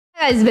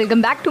Guys,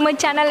 welcome back to my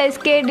channel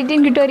SK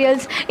Editing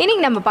Tutorials.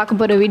 இன்னைக்கு நம்ம பார்க்க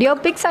போற வீடியோ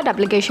Picsart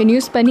application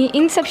யூஸ் பண்ணி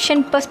Inception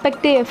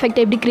Perspective effect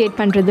எப்படி கிரியேட்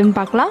பண்றதுன்னு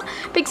பார்க்கலாம்.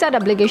 Picsart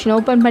application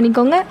ஓபன்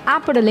பண்ணிக்கோங்க.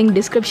 ஆப்போட லிங்க்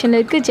டிஸ்கிரிப்ஷன்ல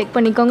இருக்கு, செக்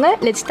பண்ணிக்கோங்க.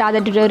 Let's start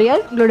the tutorial.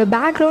 உங்களோட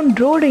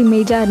பேக்ரவுண்ட் ரோட்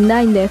இமேஜா இருந்தா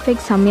இந்த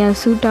எஃபெக்ட் செமையா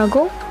சூட்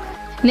ஆகும்.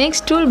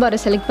 நெக்ஸ்ட் டூல் பாரை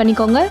செலக்ட்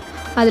பண்ணிக்கோங்க.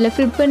 அதுல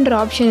ஃபில் பண்ற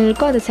ஆப்ஷன்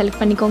இருக்கும், அதை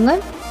செலக்ட் பண்ணிக்கோங்க.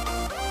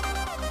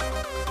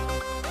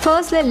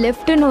 ஃபர்ஸ்ட்ல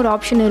லெஃப்ட்னு ஒரு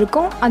ஆப்ஷன்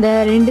இருக்கும், அதை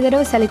 2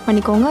 தடவை செலக்ட்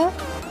பண்ணிக்கோங்க.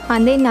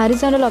 and then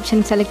horizontal option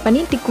select பண்ணி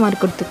tick mark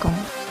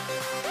கொடுத்துக்கோங்க.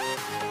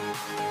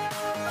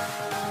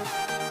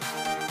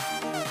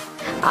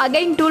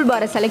 again tool bar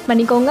select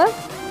பண்ணிக்கோங்க.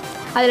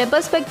 அதுல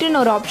perspective னு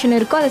ஒரு ஆப்ஷன்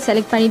இருக்கும், அதை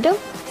செலக்ட் பண்ணிட்டு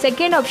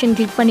செகண்ட் ஆப்ஷன்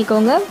கிளிக்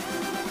பண்ணிக்கோங்க.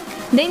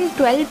 then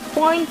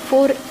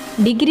 12.4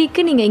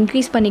 டிகிரிக்கு நீங்க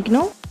இன்க்ரீஸ்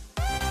பண்ணிக்கணும்.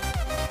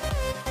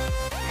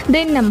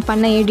 then நம்ம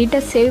பண்ண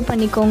எடிட்டை சேவ்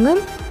பண்ணிக்கோங்க.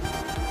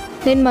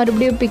 then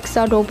மறுபடியும்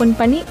Picsart ஓபன்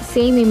பண்ணி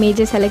சேம்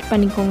இமேஜை செலக்ட்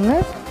பண்ணிக்கோங்க.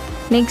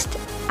 நெக்ஸ்ட்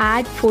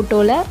add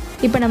photoல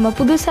இப்போ நம்ம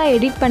புதுசாக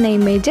எடிட் பண்ண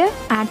இமேஜை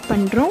ஆட்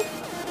பண்ணுறோம்.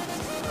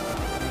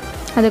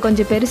 அதை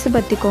கொஞ்சம் பெருசு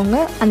பற்றிக்கோங்க,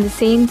 அந்த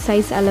சேம்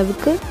சைஸ்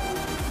அளவுக்கு.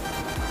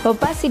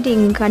 ஒப்பாசிட்டி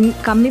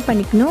கம்மி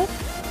பண்ணிக்கணும்.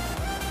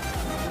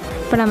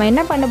 இப்போ நம்ம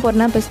என்ன பண்ண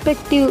போகிறோம்னா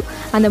பெர்ஸ்பெக்டிவ்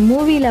அந்த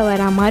மூவியில்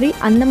வர மாதிரி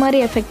அந்த மாதிரி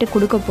எஃபெக்டை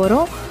கொடுக்க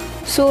போகிறோம்.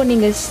 ஸோ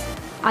நீங்கள்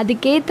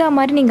அதுக்கேற்ற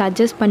மாதிரி நீங்கள்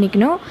அட்ஜஸ்ட்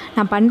பண்ணிக்கணும்.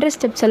 நான் பண்ணுற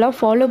ஸ்டெப்ஸ் எல்லாம்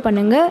ஃபாலோ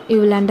பண்ணுங்கள், யூ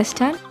வில்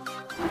அண்டர்ஸ்டாண்ட்.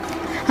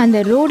 அந்த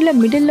ரோடில்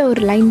மிடில்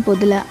ஒரு லைன்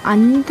போதில்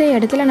அந்த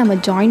இடத்துல நம்ம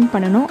ஜாயின்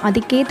பண்ணணும்,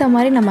 அதுக்கேற்ற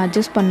மாதிரி நம்ம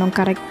அட்ஜஸ்ட் பண்ணோம்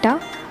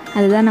கரெக்டாக.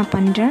 அதுதான் நான்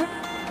பண்ணுறேன்.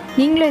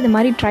 நீங்களும் இது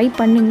மாதிரி ட்ரை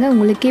பண்ணுங்கள்,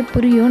 உங்களுக்கே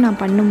புரியும் நான்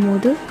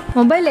பண்ணும்போது.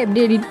 மொபைலில்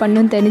எப்படி எடிட்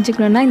பண்ணணும்னு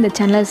தெரிஞ்சுக்கணுன்னா இந்த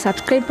சேனலை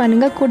சப்ஸ்கிரைப்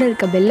பண்ணுங்கள், கூட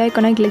இருக்க பெல்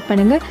ஐக்கானை கிளிக்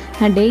பண்ணுங்கள்.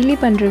 நான் டெய்லி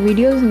பண்ணுற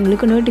வீடியோஸ்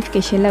உங்களுக்கு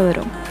நோட்டிஃபிகேஷனில்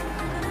வரும்.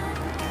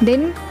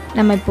 தென்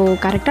நம்ம இப்போது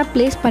கரெக்டாக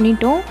ப்ளேஸ்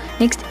பண்ணிட்டோம்.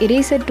 நெக்ஸ்ட்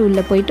இரேசர்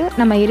டூலில் போய்ட்டு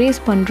நம்ம இரேஸ்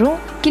பண்ணுறோம்.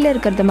 கீழே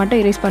இருக்கிறத மட்டும்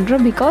இரேஸ்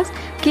பண்ணுறோம், பிகாஸ்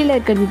கீழே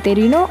இருக்கிறது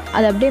தெரியணும்,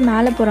 அது அப்படியே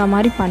மேலே போகிற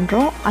மாதிரி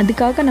பண்ணுறோம்.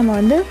 அதுக்காக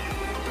நம்ம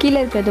கீழே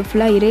இருக்கிறத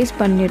ஃபுல்லாக இரேஸ்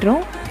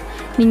பண்ணிடுறோம்.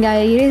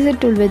 நீங்கள் இரேசர்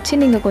டூல்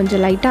வச்சு நீங்கள்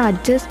கொஞ்சம் லைட்டாக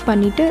அட்ஜஸ்ட்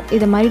பண்ணிவிட்டு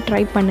இதை மாதிரி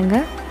ட்ரை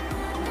பண்ணுங்கள்.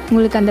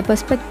 உங்களுக்கு அந்த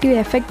பெர்ஸ்பெக்டிவ்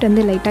எஃபெக்ட்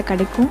லைட்டாக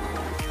கிடைக்கும்.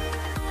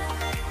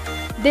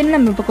 தென்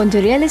நம்ம இப்போ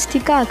கொஞ்சம்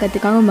ரியலிஸ்டிக்காக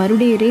ஆக்கிறதுக்காக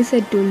மறுபடியும்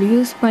இரேசர் டூல்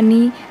யூஸ்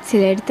பண்ணி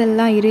சில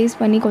இடத்துலலாம் இரேஸ்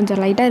பண்ணி கொஞ்சம்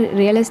லைட்டாக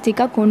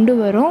ரியலிஸ்டிக்காக கொண்டு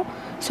வரும்.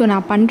 ஸோ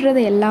நான்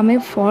பண்ணுறதை எல்லாமே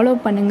ஃபாலோ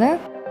பண்ணுங்கள்.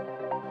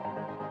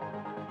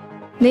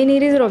 தென்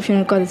இரேசர் ஆப்ஷன்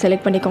இருக்கும், அதை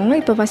செலக்ட் பண்ணிக்கோங்க.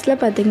 இப்போ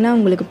ஃபஸ்ட்டில் பார்த்தீங்கன்னா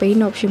உங்களுக்கு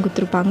பெயிண்ட் ஆப்ஷன்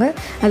கொடுத்துருப்பாங்க,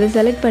 அதை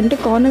செலக்ட் பண்ணிட்டு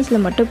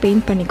கார்னர்ஸில் மட்டும்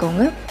பெயிண்ட்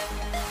பண்ணிக்கோங்க.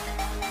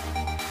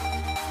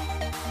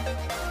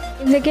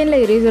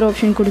 செகண்டில் இரேசர்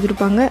ஆப்ஷன்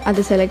கொடுத்துருப்பாங்க,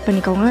 அதை செலக்ட்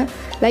பண்ணிக்கோங்க.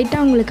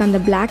 லைட்டாக உங்களுக்கு அந்த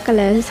பிளாக்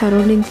கலர்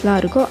சரௌண்டிங்ஸ்லாம்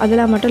இருக்கும்,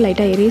 அதெல்லாம் மட்டும்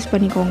லைட்டாக எரேஸ்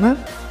பண்ணிக்கோங்க.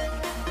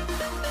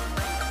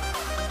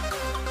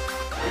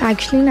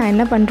 ஆக்சுவலி நான்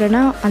என்ன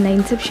பண்ணுறேன்னா அந்த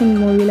இன்செப்ஷன்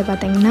மூவியில்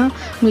பார்த்தீங்கன்னா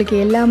உங்களுக்கு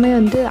எல்லாமே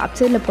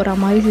அப்சைடில் போகிற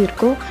மாதிரி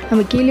இருக்கும்,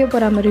 நம்ம கீழே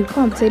போகிற மாதிரி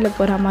இருக்கும், அப்சைடில்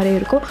போகிற மாதிரி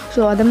இருக்கும்.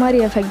 ஸோ அது மாதிரி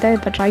எஃபெக்ட் தான்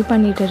இப்போ ட்ரை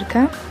பண்ணிகிட்டு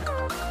இருக்கேன்.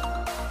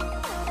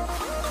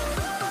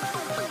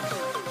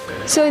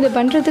 ஸோ இது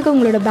பண்ணுறதுக்கு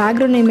உங்களோட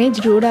பேக்ரவுண்ட் இமேஜ்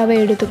ரோடாகவே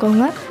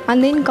எடுத்துக்கோங்க.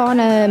 அந்த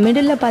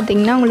மிடில்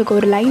பார்த்தீங்கன்னா உங்களுக்கு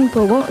ஒரு லைன்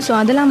போகும், ஸோ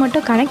அதெல்லாம்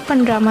மட்டும் கனெக்ட்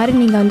பண்ணுற மாதிரி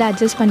நீங்கள்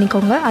அட்ஜஸ்ட்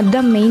பண்ணிக்கோங்க.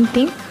 அதுதான் main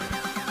thing.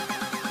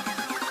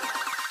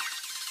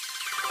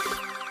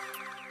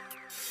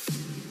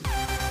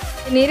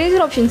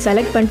 Eraser option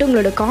select பண்ணிட்டு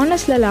உங்களோட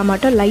கார்னர்ஸ்லாம்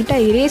மட்டும்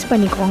லைட்டாக இரேஸ்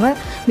பண்ணிக்கோங்க.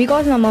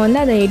 பிகாஸ் நம்ம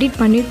அதை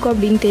எடிட் பண்ணியிருக்கோம்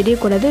அப்படின்னு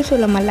தெரியக்கூடாது. ஸோ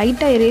நம்ம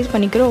லைட்டாக இரேஸ்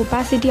பண்ணிக்கிறோம்.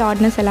 ஒப்பாசிட்டி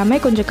ஹார்ட்னஸ் எல்லாமே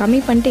கொஞ்சம்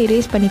கம்மி பண்ணிட்டு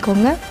இரேஸ்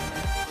பண்ணிக்கோங்க.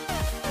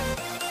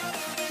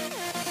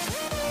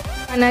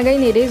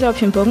 அகைன் இரேஸ்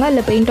ஆப்ஷன் போங்க,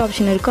 அதில் பெயிண்ட்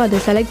ஆப்ஷன் இருக்கும், அதை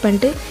செலக்ட்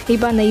பண்ணிட்டு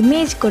இப்போ அந்த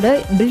இமேஜ் கூட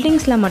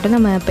பில்டிங்ஸில் மட்டும்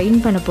நம்ம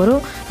பெயிண்ட் பண்ண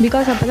போகிறோம்.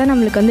 பிகாஸ் அப்போ தான்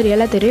நம்மளுக்கு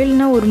ரியலாக தெரியும்,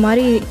 இல்லைன்னா ஒரு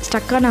மாதிரி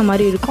ஸ்டக்கான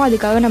மாதிரி இருக்கும்.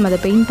 அதுக்காக நம்ம அதை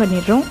பெயிண்ட்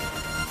பண்ணிடுறோம்.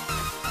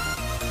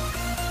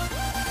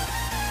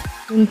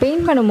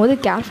 பெயிண்ட் பண்ணும்போது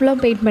கேர்ஃபுல்லாக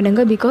பெயிண்ட்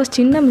பண்ணுங்கள், பிகாஸ்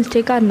சின்ன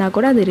மிஸ்டேக்காக இருந்தால்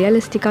கூட அது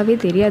ரியலிஸ்டிக்காகவே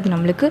தெரியாது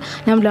நம்மளுக்கு.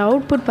 நம்மளோட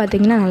அவுட்புட்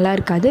பார்த்திங்கன்னா நல்லா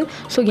இருக்காது.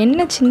 ஸோ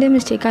என்ன சின்ன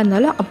மிஸ்டேக்காக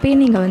இருந்தாலும் அப்போயே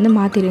நீங்கள்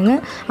மாற்றிடுங்க,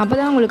 அப்போ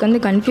தான்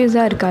உங்களுக்கு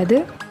கன்ஃபியூஸாக இருக்காது.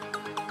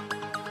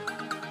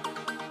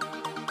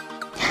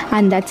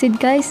 And that's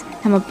it guys.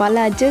 நம்ம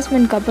பல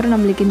அட்ஜஸ்ட்மெண்ட்க்கு அப்புறம்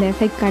நம்மளுக்கு இந்த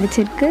எஃபெக்ட்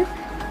கிடச்சிருக்கு.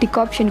 டிக்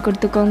ஆப்ஷன்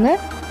கொடுத்துக்கோங்க.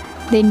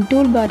 தென்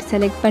டூல் பார்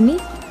செலக்ட் பண்ணி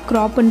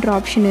க்ராப் பண்ணுற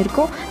ஆப்ஷன்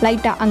இருக்கும்,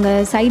 லைட்டாக அங்கே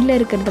சைடில்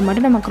இருக்கிறத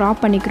மட்டும் நம்ம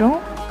க்ராப் பண்ணிக்கிறோம்.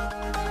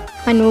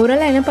 அண்ட்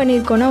ஓவரால் என்ன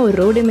பண்ணியிருக்கோன்னா ஒரு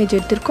ரோடு இமேஜ்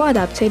எடுத்திருக்கோம்,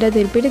 அதை அப்சைடாக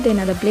திருப்பிட்டு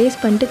தென் அதை ப்ளேஸ்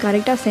பண்ணிட்டு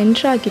கரெக்டாக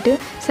சென்டர் ஆக்கிட்டு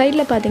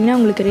சைடில் பார்த்தீங்கன்னா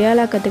உங்களுக்கு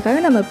ரியல் ஆக்கிறதுக்காக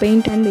நம்ம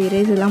பெயிண்ட் அண்ட்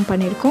இரேஸ் எல்லாம்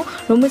பண்ணியிருக்கோம்.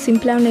 ரொம்ப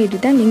சிம்பிளான இது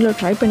தான், நீங்களும்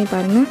ட்ரை பண்ணி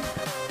பாருங்கள்.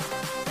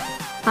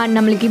 அண்ட்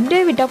நம்மளுக்கு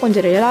இப்படியே விட்டால்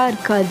கொஞ்சம் ரியலாக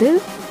இருக்காது.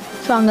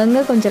 ஸோ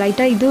அங்கங்கே கொஞ்சம்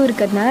லைட்டாக இதுவும்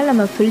இருக்கிறதுனால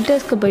நம்ம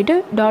ஃபில்டர்ஸ்க்கு போய்ட்டு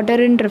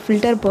டாட்டருன்ற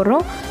ஃபில்டர்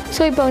போடுறோம்.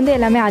 ஸோ இப்போ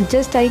எல்லாமே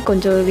அட்ஜஸ்ட் ஆகி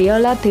கொஞ்சம்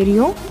ரியலாக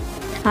தெரியும்.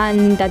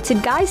 And that's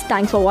it guys,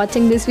 thanks for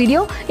வாட்சிங் திஸ்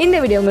வீடியோ. இந்த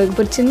வீடியோ உங்களுக்கு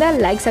பிடிச்சிருந்தா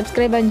like,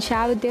 subscribe and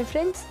share with your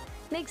friends.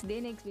 Next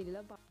வீடியோவில்